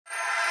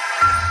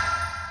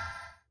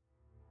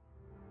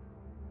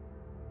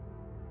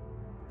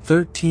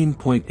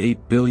13.8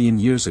 billion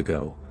years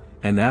ago,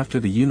 and after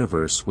the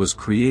universe was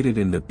created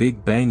in the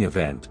Big Bang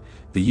event,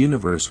 the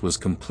universe was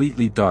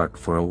completely dark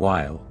for a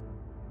while.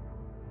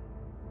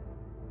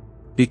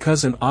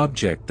 Because an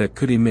object that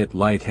could emit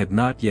light had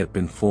not yet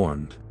been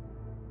formed.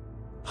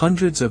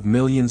 Hundreds of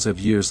millions of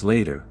years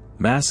later,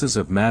 masses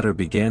of matter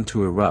began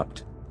to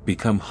erupt,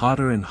 become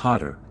hotter and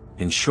hotter,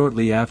 and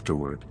shortly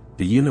afterward,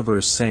 the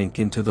universe sank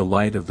into the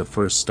light of the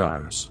first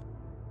stars.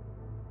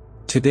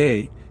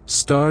 Today,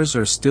 stars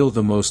are still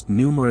the most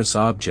numerous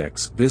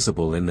objects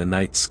visible in the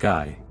night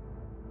sky.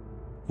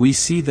 We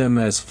see them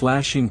as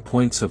flashing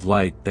points of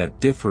light that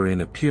differ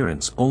in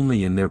appearance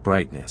only in their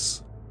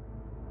brightness.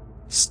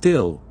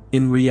 Still,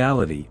 in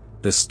reality,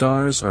 the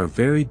stars are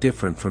very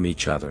different from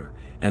each other,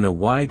 and a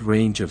wide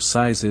range of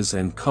sizes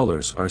and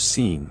colors are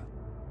seen.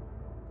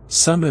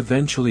 Some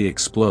eventually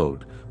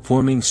explode,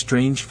 forming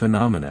strange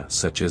phenomena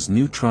such as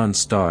neutron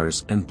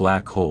stars and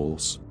black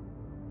holes.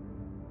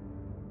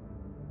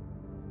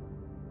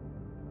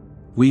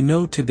 We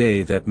know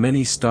today that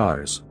many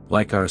stars,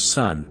 like our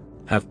Sun,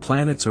 have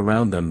planets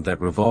around them that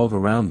revolve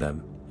around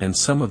them, and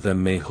some of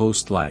them may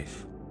host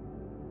life.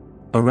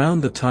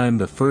 Around the time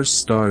the first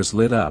stars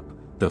lit up,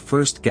 the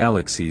first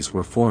galaxies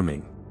were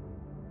forming.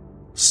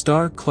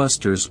 Star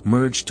clusters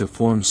merged to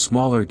form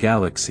smaller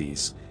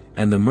galaxies,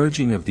 and the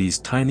merging of these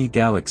tiny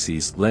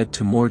galaxies led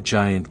to more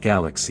giant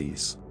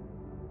galaxies.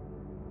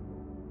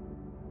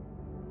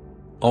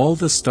 All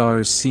the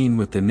stars seen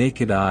with the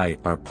naked eye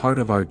are part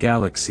of our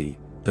galaxy,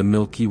 the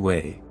Milky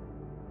Way.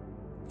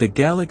 The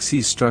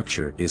galaxy's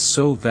structure is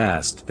so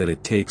vast that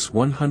it takes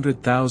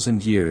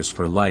 100,000 years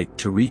for light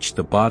to reach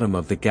the bottom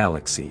of the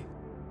galaxy.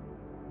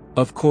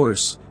 Of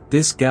course,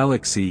 this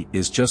galaxy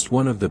is just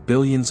one of the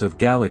billions of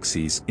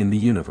galaxies in the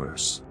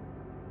universe.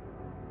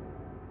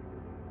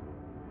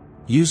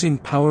 Using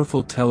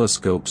powerful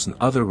telescopes and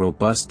other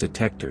robust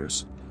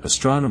detectors,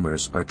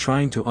 astronomers are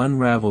trying to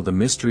unravel the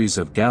mysteries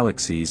of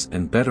galaxies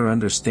and better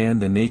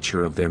understand the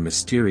nature of their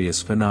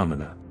mysterious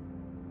phenomena.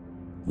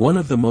 One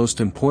of the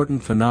most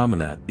important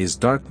phenomena is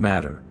dark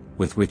matter,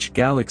 with which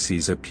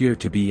galaxies appear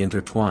to be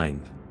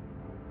intertwined.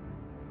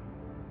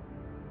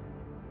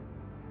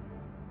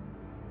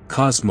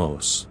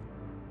 Cosmos.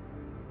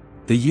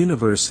 The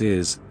universe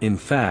is, in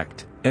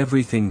fact,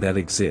 everything that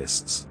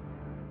exists.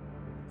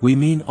 We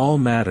mean all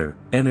matter,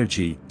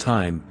 energy,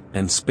 time,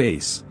 and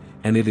space,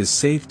 and it is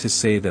safe to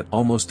say that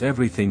almost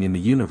everything in the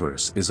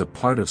universe is a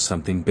part of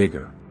something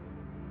bigger.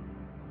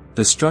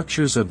 The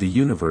structures of the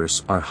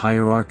universe are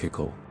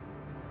hierarchical.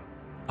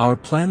 Our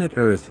planet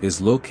Earth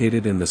is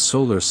located in the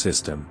solar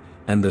system,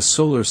 and the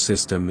solar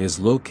system is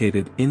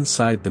located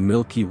inside the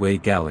Milky Way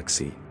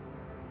Galaxy.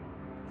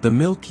 The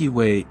Milky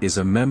Way is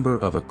a member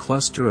of a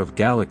cluster of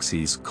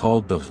galaxies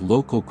called the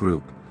Local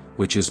Group,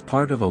 which is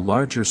part of a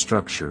larger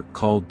structure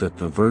called the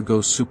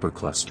Virgo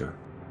Supercluster.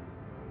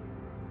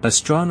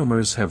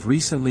 Astronomers have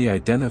recently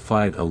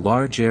identified a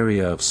large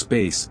area of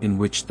space in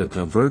which the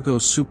Virgo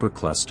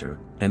Supercluster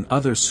and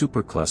other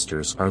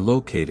superclusters are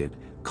located,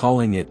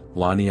 calling it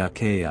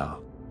Laniakea.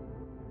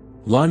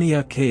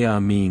 Laniakea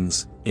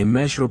means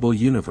immeasurable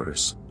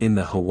universe in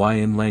the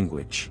Hawaiian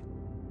language.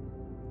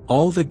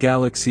 All the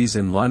galaxies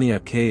in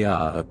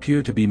Laniakea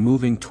appear to be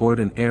moving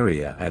toward an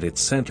area at its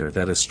center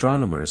that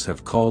astronomers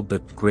have called the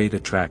Great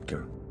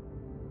Attractor.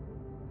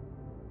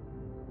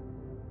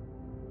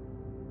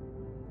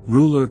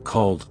 Ruler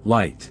called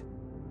light.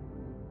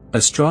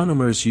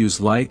 Astronomers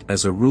use light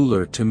as a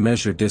ruler to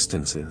measure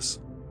distances.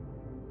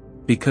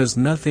 Because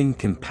nothing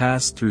can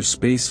pass through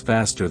space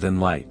faster than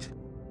light.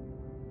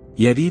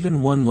 Yet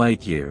even 1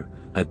 light year,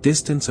 a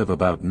distance of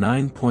about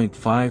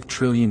 9.5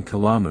 trillion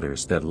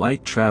kilometers that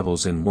light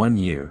travels in 1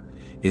 year,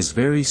 is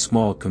very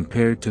small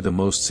compared to the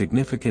most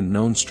significant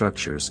known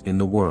structures in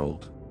the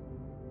world.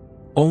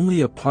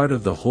 Only a part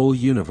of the whole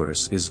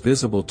universe is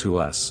visible to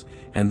us,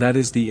 and that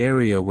is the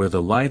area where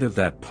the light of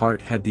that part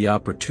had the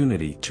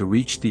opportunity to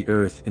reach the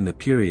Earth in the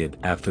period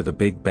after the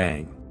Big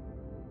Bang.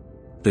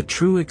 The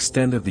true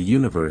extent of the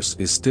universe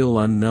is still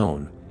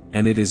unknown,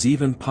 and it is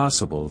even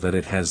possible that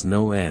it has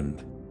no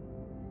end.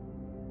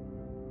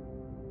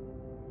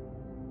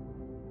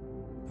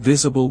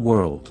 Visible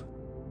world.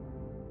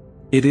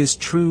 It is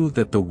true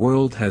that the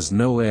world has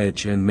no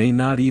edge and may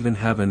not even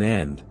have an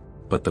end,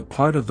 but the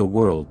part of the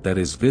world that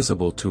is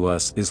visible to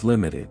us is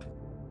limited.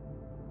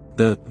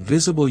 The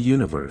visible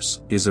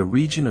universe is a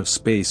region of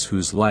space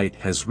whose light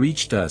has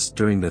reached us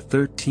during the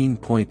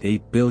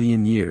 13.8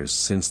 billion years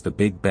since the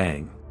Big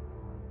Bang.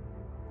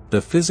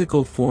 The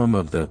physical form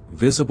of the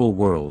visible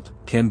world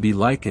can be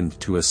likened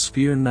to a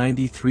sphere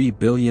 93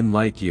 billion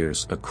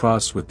light-years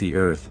across with the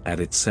Earth at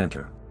its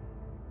center.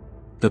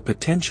 The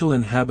potential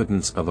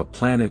inhabitants of a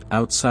planet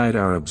outside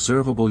our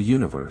observable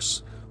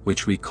universe,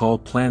 which we call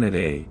Planet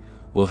A,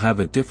 will have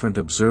a different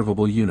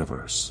observable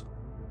universe.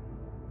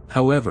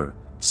 However,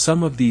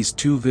 some of these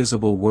two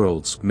visible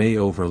worlds may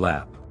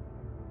overlap.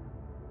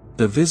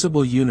 The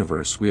visible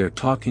universe we are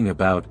talking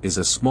about is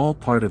a small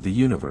part of the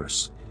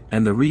universe,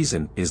 and the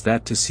reason is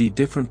that to see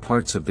different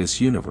parts of this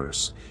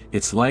universe,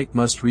 its light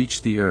must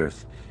reach the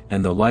Earth,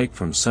 and the light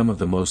from some of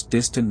the most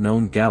distant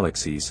known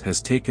galaxies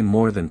has taken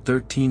more than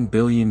 13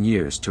 billion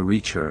years to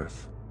reach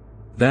Earth.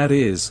 That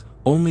is,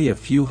 only a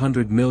few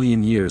 100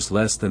 million years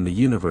less than the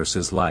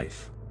universe's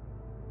life.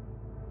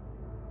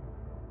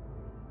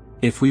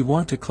 If we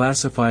want to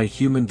classify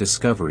human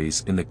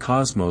discoveries in the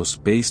cosmos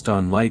based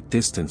on light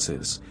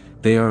distances,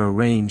 they are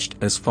arranged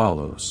as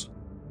follows.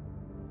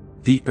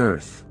 The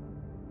Earth.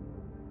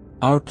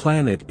 Our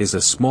planet is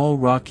a small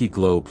rocky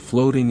globe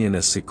floating in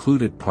a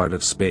secluded part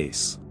of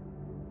space.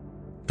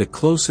 The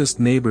closest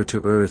neighbor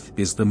to Earth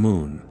is the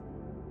Moon.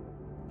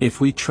 If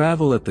we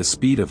travel at the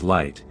speed of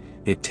light,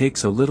 it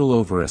takes a little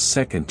over a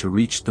second to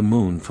reach the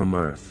Moon from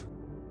Earth.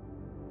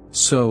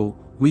 So,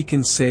 we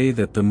can say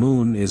that the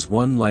Moon is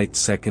 1 light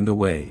second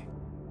away.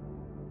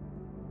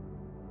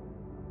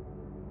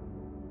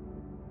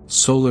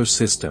 Solar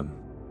System.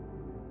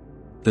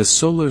 The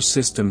solar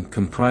system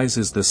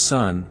comprises the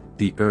Sun,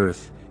 the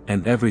Earth,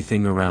 and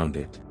everything around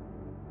it.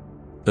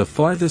 The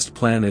farthest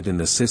planet in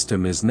the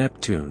system is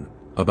Neptune,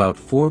 about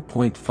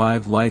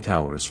 4.5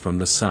 light-hours from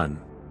the Sun.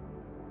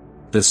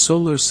 The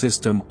solar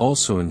system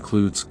also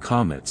includes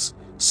comets,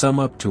 some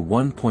up to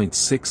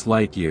 1.6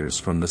 light-years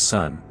from the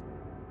Sun.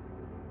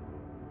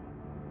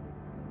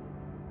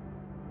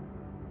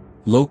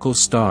 Local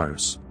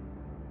stars.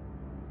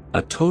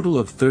 A total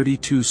of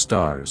 32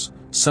 stars,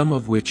 some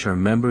of which are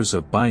members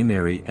of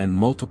binary and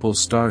multiple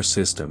star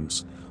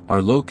systems,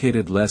 are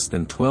located less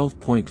than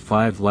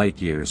 12.5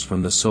 light-years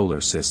from the solar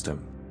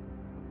system.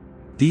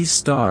 These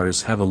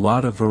stars have a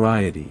lot of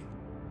variety.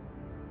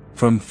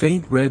 From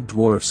faint red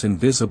dwarfs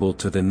invisible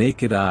to the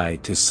naked eye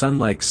to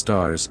sun-like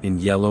stars in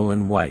yellow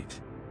and white.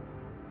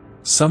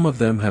 Some of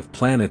them have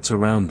planets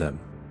around them.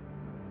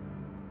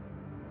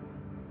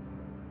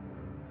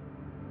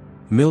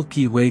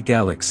 Milky Way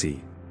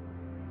Galaxy.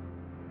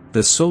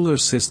 The solar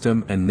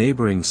system and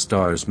neighboring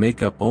stars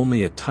make up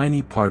only a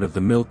tiny part of the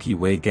Milky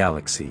Way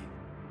Galaxy.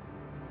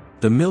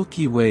 The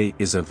Milky Way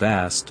is a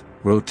vast,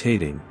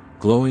 rotating,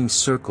 glowing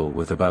circle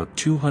with about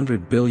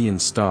 200 billion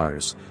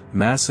stars,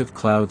 massive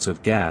clouds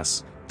of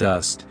gas,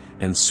 dust,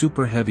 and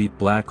super-heavy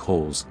black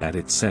holes at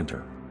its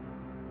center.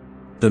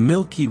 The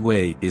Milky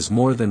Way is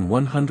more than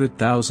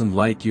 100,000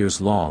 light-years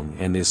long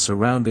and is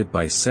surrounded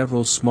by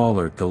several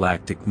smaller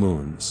galactic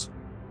moons.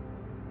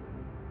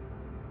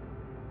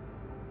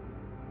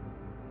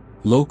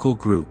 Local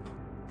group.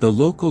 The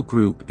local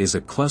group is a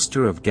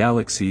cluster of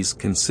galaxies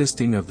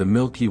consisting of the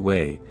Milky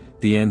Way,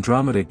 the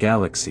Andromeda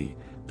Galaxy,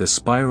 the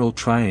Spiral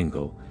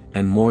Triangle,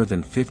 and more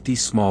than 50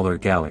 smaller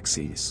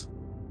galaxies.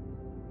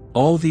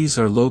 All these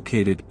are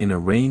located in a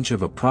range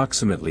of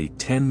approximately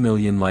 10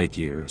 million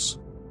light-years.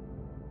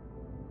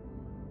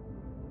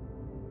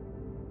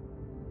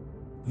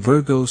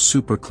 Virgo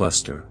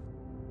Supercluster.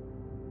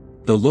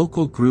 The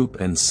local group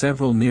and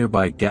several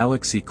nearby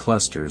galaxy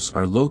clusters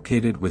are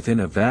located within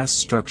a vast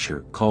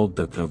structure called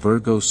the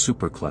Virgo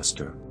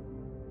Supercluster.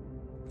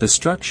 The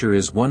structure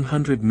is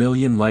 100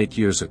 million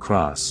light-years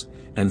across,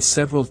 and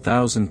several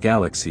thousand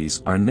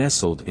galaxies are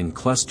nestled in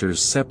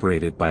clusters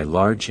separated by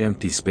large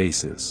empty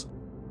spaces.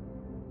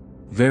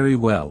 Very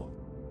well.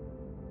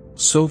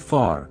 So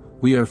far,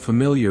 we are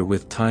familiar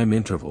with time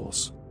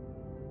intervals.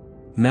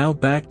 Now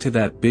back to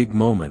that big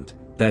moment,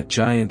 that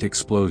giant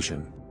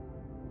explosion.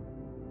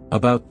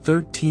 About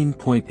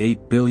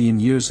 13.8 billion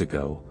years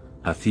ago,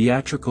 a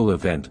theatrical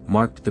event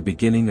marked the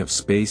beginning of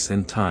space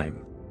and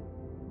time.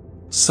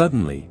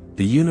 Suddenly,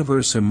 the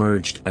universe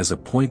emerged as a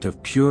point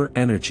of pure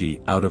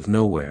energy out of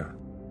nowhere.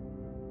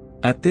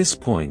 At this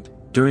point,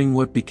 during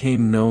what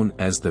became known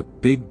as the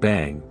Big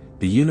Bang,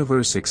 the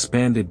universe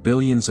expanded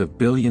billions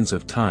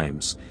of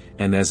times,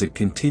 and as it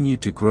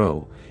continued to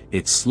grow,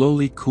 it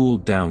slowly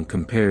cooled down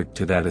compared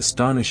to that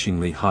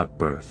astonishingly hot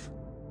birth.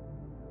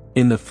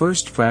 In the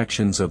first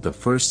fractions of the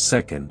first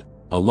second,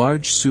 a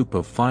large soup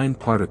of fine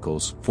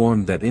particles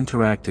formed that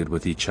interacted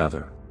with each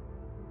other.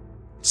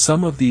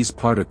 Some of these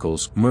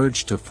particles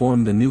merged to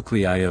form the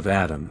nuclei of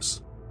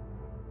atoms.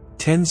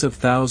 Tens of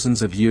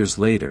thousands of years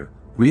later,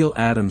 real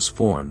atoms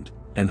formed,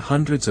 and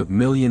hundreds of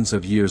millions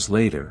of years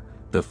later,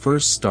 the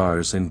first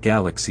stars and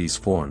galaxies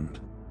formed.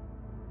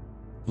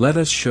 Let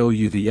us show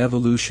you the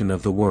evolution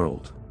of the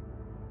world.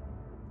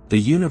 The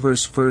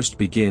universe first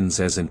begins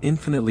as an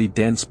infinitely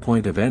dense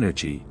point of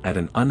energy at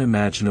an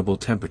unimaginable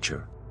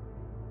temperature.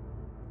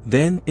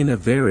 Then in a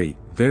very,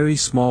 very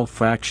small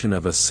fraction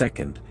of a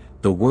second,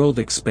 the world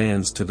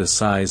expands to the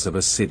size of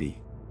a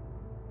city.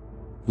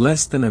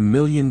 Less than a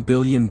million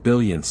billion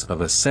billionths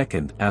of a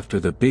second after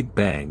the Big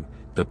Bang,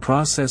 the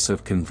process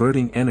of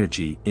converting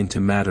energy into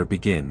matter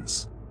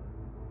begins.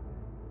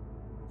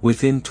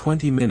 Within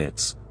 20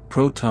 minutes,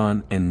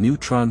 proton and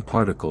neutron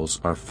particles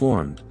are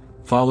formed,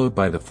 followed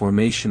by the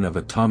formation of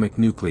atomic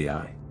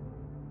nuclei.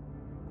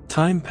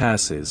 Time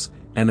passes,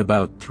 and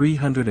about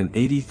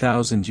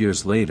 380,000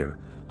 years later,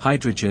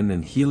 hydrogen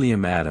and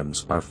helium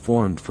atoms are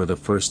formed for the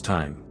first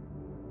time.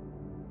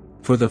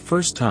 For the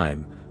first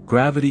time,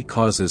 gravity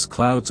causes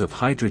clouds of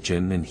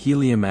hydrogen and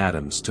helium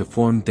atoms to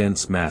form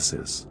dense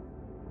masses.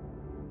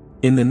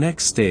 In the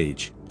next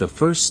stage, the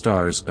first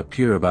stars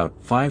appear about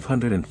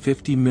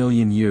 550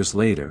 million years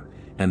later,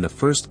 and the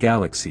first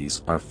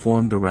galaxies are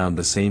formed around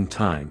the same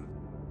time.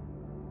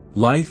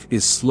 Life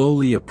is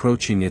slowly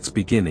approaching its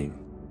beginning.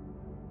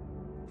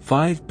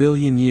 5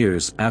 billion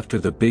years after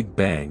the Big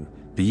Bang,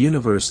 the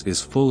universe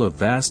is full of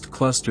vast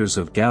clusters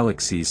of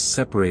galaxies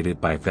separated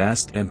by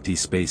vast empty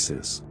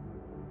spaces.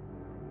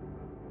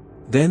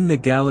 Then the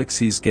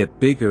galaxies get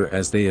bigger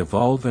as they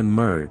evolve and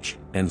merge,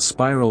 and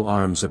spiral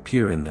arms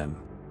appear in them.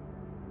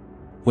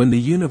 When the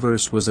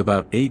universe was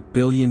about 8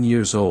 billion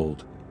years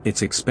old,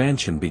 its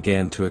expansion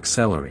began to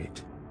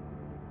accelerate.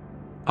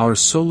 Our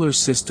solar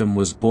system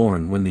was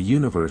born when the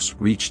universe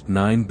reached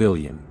 9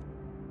 billion.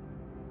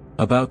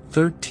 About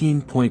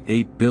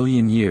 13.8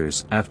 billion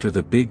years after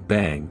the Big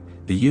Bang,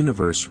 the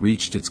universe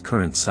reached its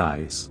current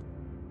size.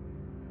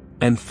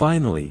 And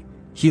finally,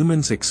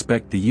 humans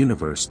expect the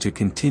universe to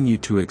continue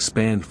to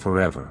expand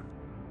forever.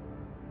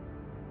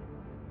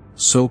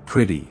 So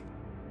pretty.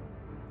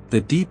 The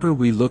deeper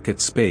we look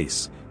at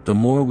space, the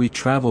more we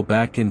travel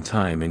back in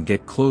time and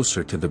get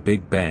closer to the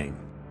Big Bang.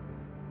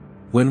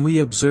 When we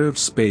observe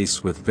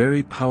space with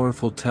very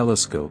powerful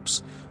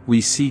telescopes, we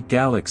see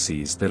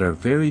galaxies that are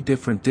very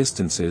different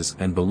distances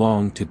and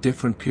belong to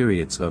different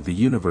periods of the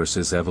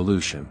universe's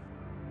evolution.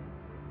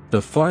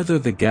 The farther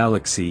the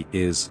galaxy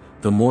is,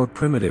 the more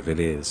primitive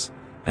it is,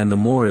 and the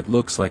more it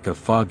looks like a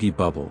foggy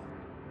bubble.